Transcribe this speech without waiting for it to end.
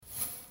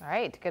All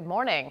right, good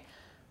morning.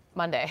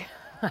 Monday.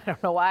 I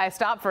don't know why I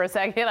stopped for a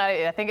second.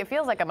 I think it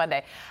feels like a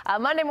Monday.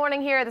 Monday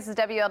morning here. This is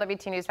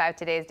WLWT News 5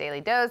 Today's Daily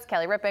Dose.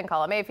 Kelly Rippin,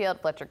 Colin Mayfield,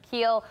 Fletcher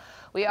Keel.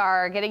 We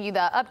are getting you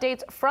the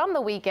updates from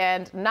the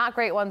weekend. Not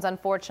great ones,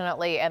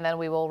 unfortunately. And then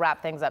we will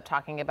wrap things up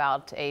talking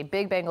about a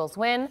big Bengals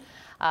win,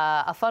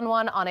 a fun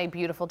one on a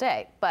beautiful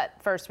day. But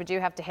first, we do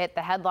have to hit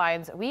the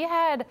headlines. We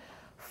had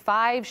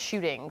 5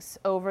 shootings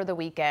over the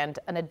weekend,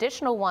 an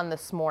additional one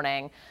this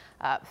morning.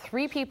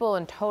 3 people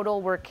in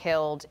total were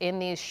killed in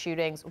these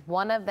shootings,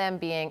 one of them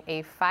being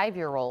a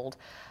 5-year-old.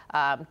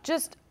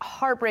 Just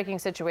heartbreaking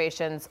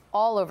situations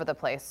all over the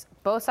place.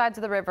 Both sides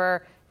of the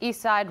river,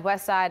 east side,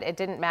 west side, it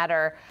didn't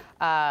matter.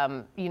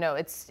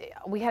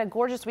 We had a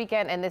gorgeous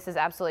weekend, and this is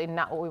absolutely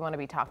not what we want to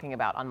be talking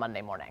about on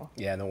Monday morning.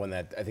 Yeah, and the one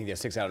that I think that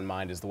sticks out in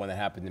mind is the one that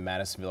happened in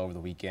Madisonville over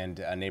the weekend,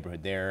 a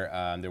neighborhood there.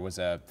 There was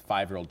a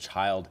 5-year-old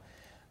child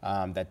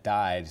that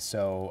died.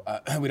 So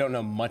we don't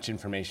know much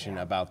information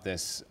about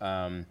this.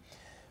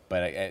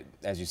 But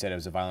as you said, it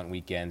was a violent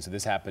weekend. So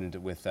this happened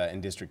with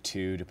in District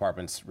 2,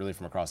 departments really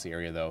from across the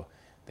area, though.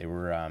 They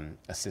were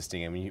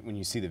assisting. And when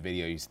you see the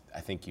video,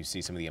 I think you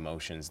see some of the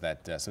emotions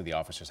that some of the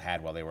officers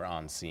had while they were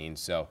on scene.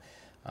 So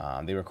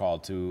they were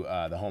called to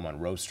the home on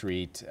Rose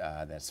Street.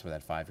 That's where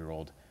that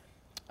 5-year-old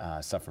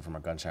suffered from a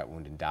gunshot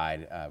wound and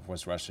died.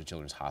 Was rushed to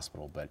Children's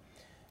Hospital, but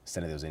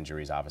extent of those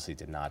injuries obviously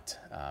did not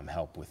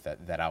help with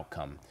that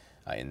outcome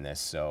in this.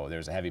 So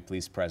there's a heavy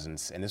police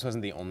presence, and this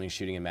wasn't the only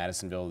shooting in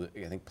Madisonville.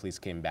 I think police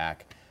came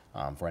back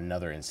for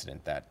another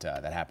incident that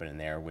happened in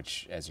there,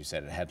 which, as you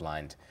said, it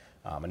headlined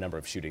a number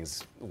of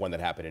shootings. One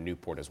that happened in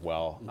Newport as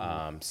well.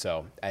 Mm-hmm.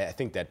 So I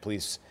think that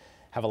police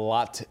have a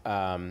lot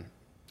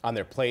on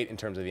their plate in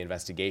terms of the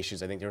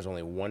investigations. I think there was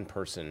only one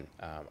person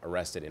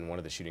arrested in one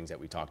of the shootings that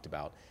we talked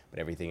about, but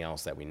everything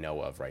else that we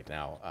know of right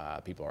now,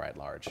 people are at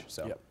large.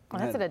 So. Yep. Well,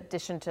 that's in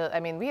addition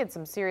to, we had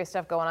some serious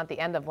stuff going on at the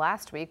end of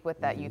last week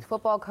with that youth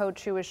football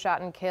coach who was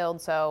shot and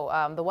killed.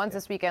 So the ones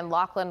this weekend,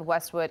 Laughlin,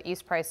 Westwood,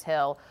 East Price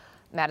Hill,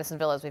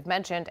 Madisonville, as we've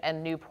mentioned,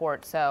 and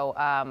Newport. So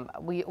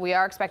we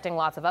are expecting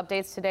lots of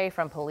updates today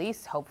from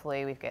police.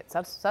 Hopefully we get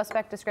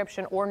suspect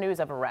description or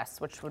news of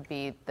arrests, which would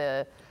be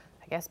the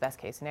best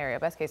case scenario.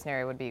 Best case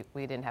scenario would be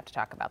we didn't have to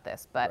talk about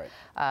this, but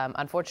right.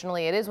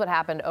 Unfortunately, it is what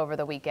happened over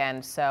the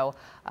weekend. So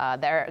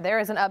there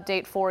is an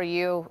update for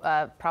you.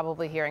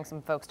 Probably hearing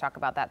some folks talk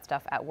about that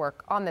stuff at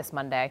work on this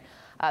Monday.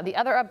 The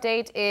other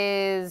update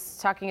is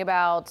talking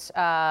about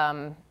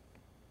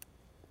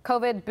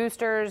COVID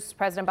boosters.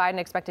 President Biden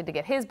expected to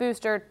get his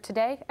booster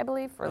today, I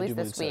believe, or at least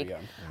this week. So,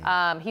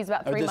 yeah. He's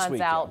about 3 months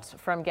out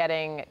from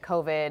getting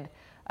COVID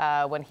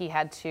when he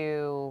had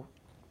to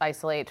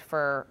isolate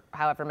for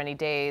however many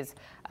days,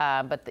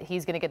 but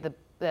he's going to get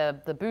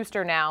the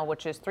booster now,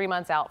 which is 3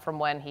 months out from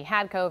when he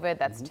had COVID.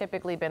 That's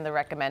typically been the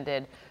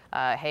recommended,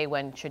 hey,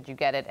 when should you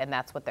get it? And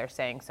that's what they're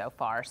saying so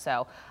far.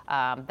 So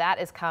that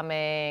is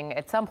coming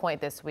at some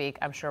point this week.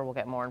 I'm sure we'll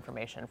get more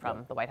information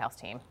from the White House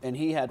team. And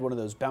he had one of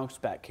those bounce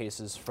back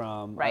cases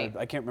from, right.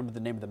 I can't remember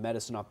the name of the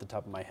medicine off the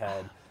top of my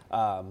head.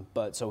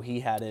 But so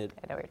he had it.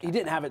 He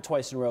didn't have it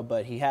twice in a row,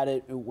 but he had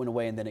it, went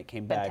away, and then it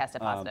came back.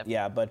 Tested positive.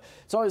 Yeah, but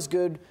it's always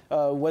good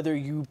whether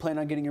you plan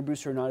on getting your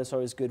booster or not. It's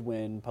always good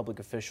when public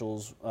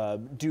officials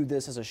do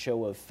this as a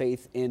show of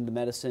faith in the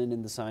medicine,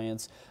 in the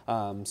science.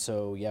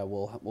 So yeah,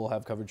 we'll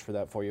have coverage for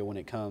that for you when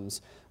it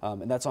comes,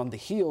 and that's on the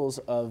heels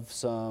of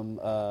some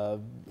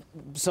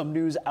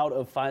news out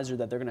of Pfizer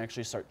that they're going to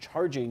actually start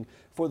charging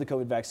for the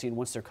COVID vaccine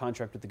once their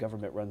contract with the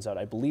government runs out.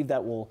 I believe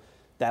that will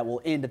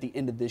end at the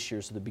end of this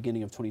year, so the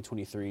beginning of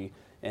 2023,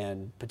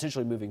 and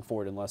potentially moving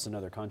forward unless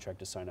another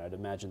contract is signed. I'd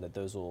imagine that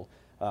those will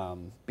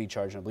be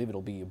charged, and I believe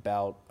it'll be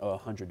about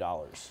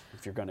 $100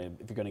 if you're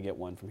gonna get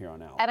one from here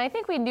on out. And I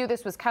think we knew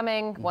this was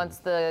coming once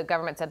the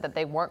government said that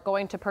they weren't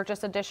going to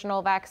purchase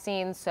additional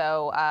vaccines.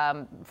 So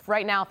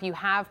right now, if you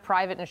have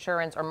private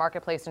insurance or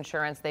marketplace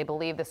insurance, they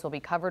believe this will be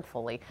covered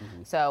fully.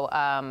 So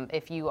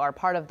if you are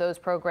part of those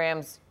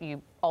programs,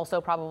 you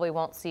also probably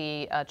won't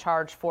see a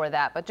charge for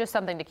that, but just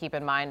something to keep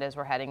in mind as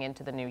we're heading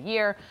into the new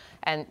year,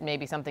 and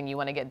maybe something you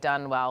want to get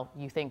done while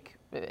you think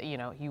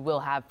you will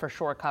have for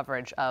sure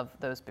coverage of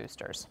those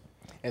boosters.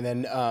 And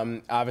then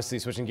obviously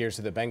switching gears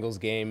to the Bengals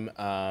game,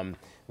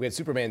 we had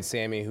Superman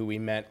Sammy, who we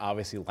met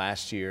obviously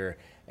last year,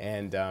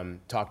 and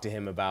talked to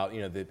him about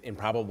the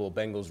improbable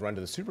Bengals run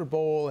to the Super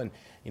Bowl, and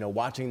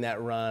watching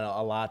that run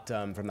a lot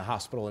from the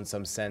hospital in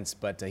some sense.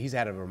 But he's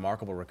had a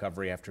remarkable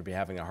recovery after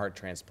having a heart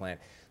transplant.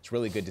 It's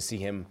really good to see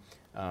him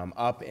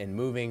up and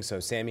moving.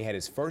 So Sammy had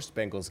his first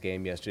Bengals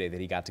game yesterday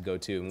that he got to go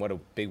to, and what a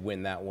big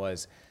win that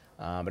was.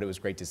 But it was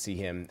great to see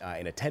him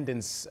in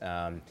attendance.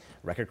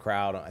 Record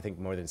crowd. I think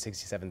more than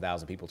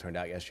 67,000 people turned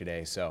out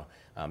yesterday. So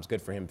it's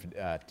good for him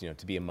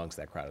to be amongst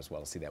that crowd as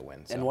well, to see that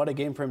win. So. And what a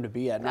game for him to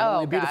be at. Not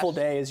only a beautiful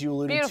day, as you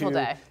alluded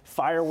to.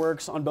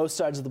 Fireworks on both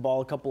sides of the ball.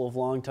 A couple of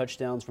long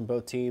touchdowns from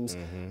both teams.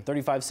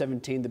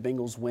 35-17, the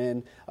Bengals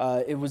win.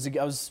 I was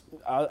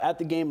at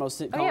the game. I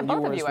was calling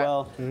you were as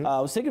well. I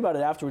was thinking about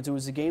it afterwards. It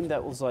was a game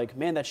that was like,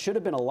 man, that should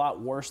have been a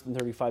lot worse than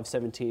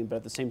 35-17. But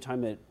at the same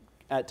time,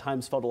 at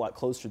times felt a lot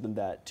closer than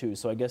that too.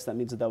 So I guess that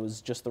means that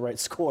was just the right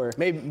score.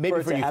 Maybe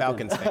for you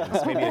Falcons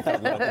fans. Maybe it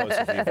felt a little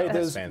closer for you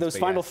Falcons fans. Those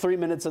final 3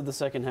 minutes of the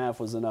second half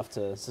was enough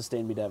to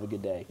sustain me to have a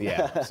good day.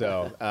 Yeah,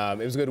 so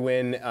it was a good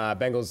win.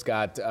 Bengals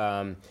got,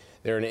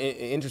 they're an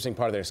interesting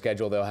part of their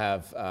schedule. They'll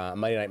have a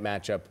Monday night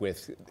matchup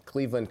with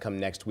Cleveland come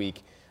next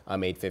week,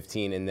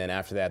 8:15, and then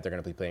after that they're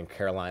going to be playing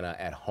Carolina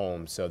at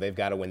home. So they've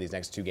got to win these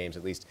next 2 games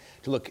at least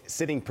to look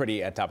sitting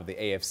pretty at top of the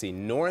AFC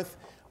North.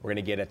 We're going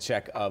to get a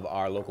check of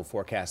our local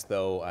forecast,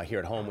 though, here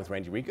at home with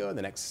Randy Rico in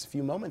the next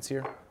few moments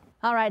here.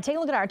 All right, take a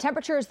look at our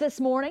temperatures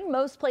this morning.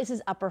 Most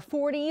places upper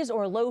 40s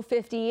or low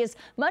 50s.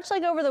 Much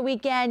like over the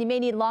weekend, you may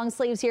need long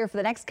sleeves here for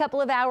the next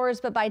couple of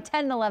hours, but by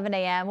 10 and 11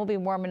 a.m. we'll be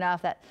warm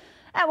enough that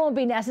won't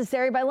be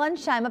necessary. By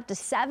lunchtime, up to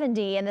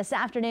 70, and this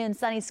afternoon,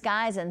 sunny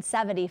skies and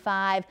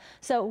 75.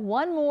 So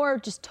one more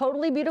just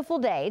totally beautiful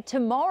day.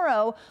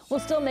 Tomorrow, we'll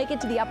still make it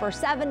to the upper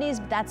 70s,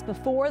 but that's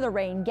before the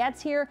rain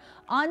gets here.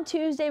 On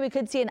Tuesday, we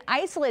could see an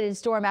isolated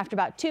storm after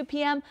about 2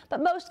 p.m.,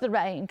 but most of the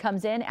rain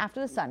comes in after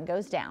the sun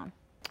goes down.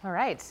 All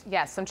right.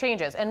 Yes, some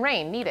changes and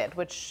rain needed,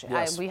 which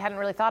we hadn't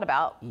really thought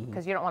about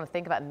because you don't want to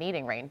think about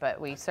needing rain, but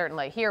we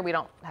certainly here we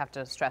don't have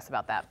to stress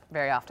about that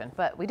very often,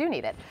 but we do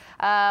need it.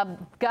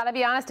 Gotta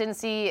be honest, didn't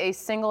see a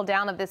single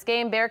down of this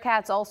game.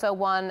 Bearcats also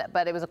won,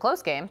 but it was a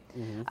close game,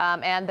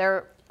 and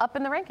they're up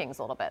in the rankings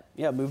a little bit.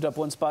 Yeah, moved up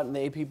 1 spot in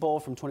the AP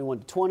poll from 21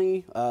 to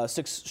 20.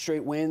 6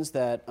 straight wins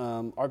that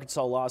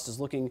Arkansas lost is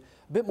looking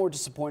a bit more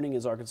disappointing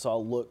as Arkansas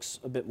looks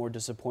a bit more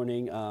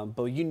disappointing.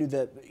 But you knew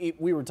that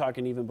we were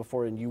talking even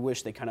before, and you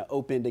wish they kind of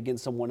opened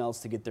against someone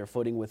else to get their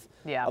footing with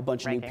a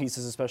bunch of new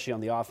pieces, especially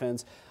on the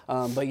offense.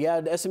 But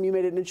yeah, SMU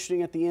made it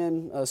interesting at the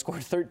end,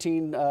 scored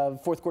 13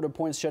 fourth quarter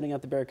points shutting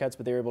out the Bearcats,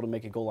 but they were able to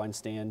make a goal line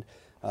stand.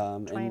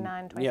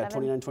 29-27? Yeah,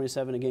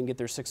 29-27. Again, get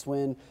their 6th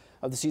win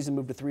of the season,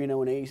 move to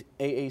 3-0 in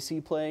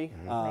AAC play.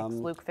 Makes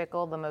Luke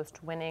Fickell the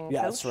most winning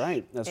coach that's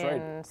right.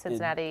 in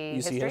Cincinnati in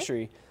UC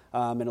history.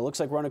 And it looks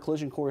like we're on a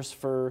collision course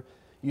for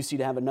UC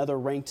to have another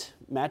ranked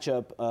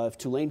matchup if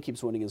Tulane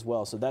keeps winning as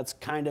well. So that's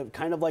kind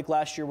of like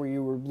last year where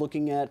you were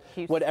looking at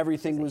what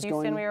everything was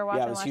Houston going. We were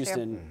watching it was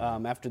Houston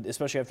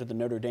especially after the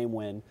Notre Dame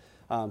win.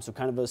 So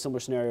kind of a similar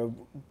scenario.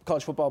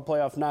 College football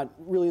playoff not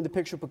really in the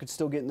picture, but could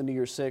still get in the New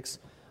Year's Six.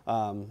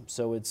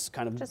 So it's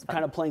kind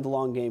of playing the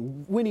long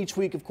game. Win each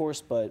week, of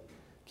course, but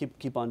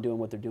keep on doing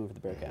what they're doing for the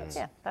Bearcats.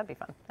 Yeah, that'd be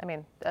fun. I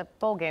mean,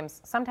 bowl games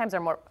sometimes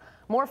are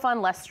more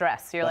fun, less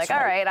stress. You're all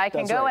right, I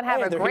can go and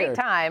have a great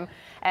time,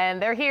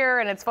 and they're here,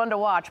 and it's fun to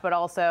watch, but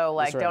also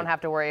don't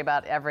have to worry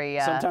about every.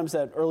 Sometimes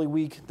that early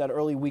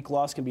week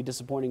loss can be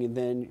disappointing, and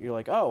then you're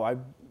like, oh,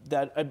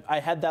 I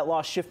had that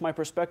loss shift my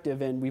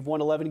perspective, and we've won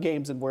 11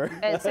 games, and we're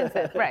since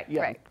then, right.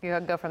 You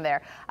go from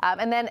there,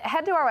 and then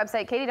head to our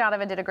website. Katie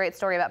Donovan did a great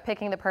story about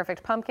picking the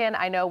perfect pumpkin.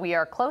 I know we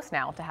are close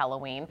now to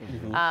Halloween,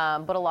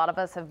 but a lot of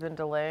us have been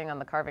delaying on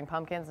the carving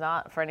pumpkins,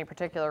 not for any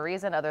particular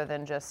reason other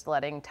than just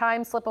letting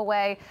time slip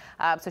away.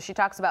 So she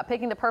talks about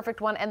picking the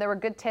perfect one, and there were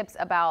good tips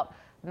about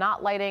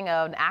not lighting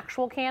an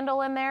actual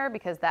candle in there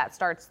because that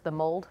starts the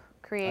mold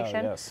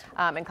creation.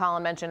 And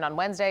Colin mentioned on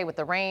Wednesday with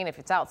the rain, if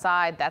it's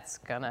outside, that's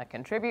going to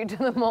contribute to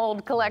the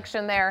mold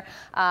collection there.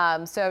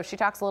 So she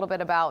talks a little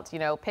bit about,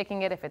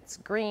 picking it if it's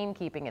green,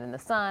 keeping it in the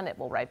sun, it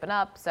will ripen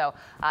up. So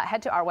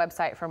head to our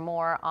website for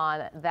more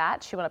on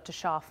that. She went up to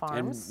Shaw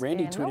Farms. And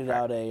Randy tweeted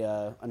out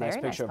a nice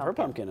picture of her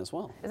pumpkin as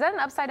well. Is that an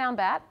upside down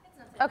bat?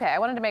 Okay, I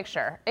wanted to make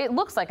sure. It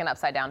looks like an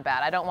upside down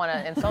bat. I don't want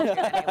to insult you in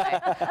any way.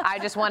 I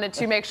just wanted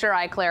to make sure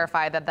I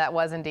clarify that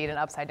was indeed an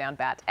upside down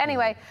bat.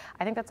 Anyway,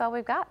 I think that's all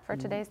we've got for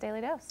today's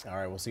Daily Dose. All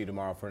right, we'll see you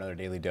tomorrow for another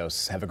Daily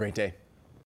Dose. Have a great day.